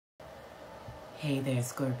Hey there,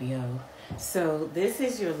 Scorpio. So this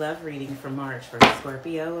is your love reading for March for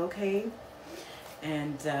Scorpio, okay?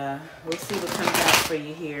 And we'll see what comes out for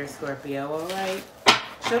you here, Scorpio, all right?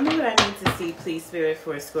 Show me what I need to see, please, Spirit,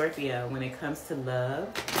 for Scorpio when it comes to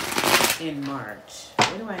love in March.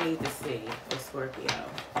 What do I need to see for Scorpio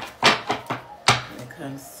when it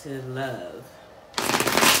comes to love?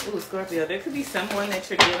 Ooh, Scorpio, there could be someone that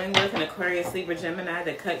you're dealing with, an Aquarius, Libra, Gemini,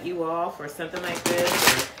 that cut you off or something like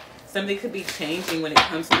this. Or something could be changing when it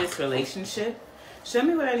comes to this relationship. Show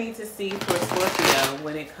me what I need to see for Scorpio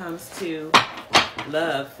when it comes to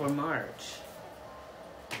love for March.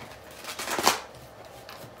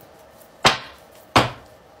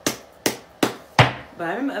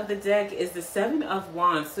 Bottom of the deck is the Seven of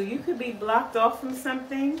Wands. So you could be blocked off from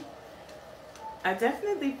something. I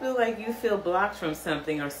definitely feel like you feel blocked from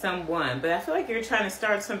something or someone. But I feel like you're trying to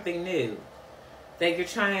start something new. That you're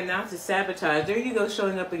trying not to sabotage. There you go,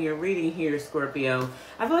 showing up in your reading here, Scorpio.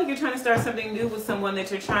 I feel like you're trying to start something new with someone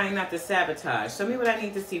that you're trying not to sabotage. Show me what I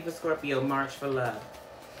need to see for Scorpio, March for love.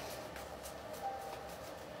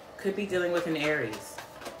 Could be dealing with an Aries.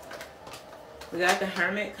 We got the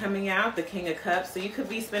Hermit coming out, the King of Cups. So you could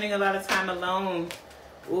be spending a lot of time alone,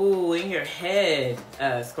 ooh, in your head,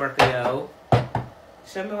 Scorpio.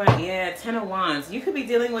 Show me what, yeah, Ten of Wands. You could be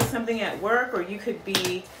dealing with something at work, or you could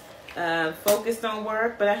be focused on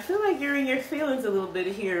work, but I feel like you're in your feelings a little bit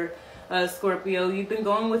here, Scorpio. You've been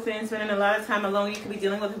going within, spending a lot of time alone. You could be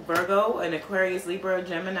dealing with a Virgo, an Aquarius, Libra, or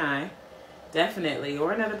Gemini, definitely,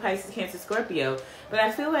 or another Pisces, Cancer, Scorpio. But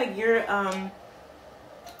I feel like you're, I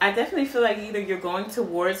definitely feel like either you're going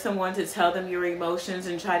towards someone to tell them your emotions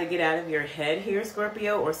and try to get out of your head here,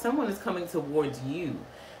 Scorpio, or someone is coming towards you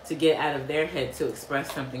to get out of their head to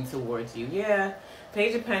express something towards you. Yeah.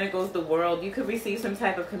 Page of Pentacles, the World. You could receive some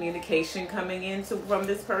type of communication coming in from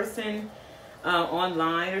this person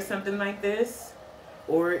online or something like this.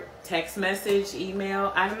 Or text message,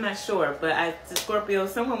 email. I'm not sure. But Scorpio,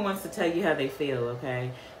 someone wants to tell you how they feel,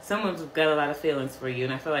 okay? Someone's got a lot of feelings for you.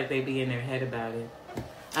 And I feel like they be in their head about it.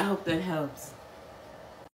 I hope that helps.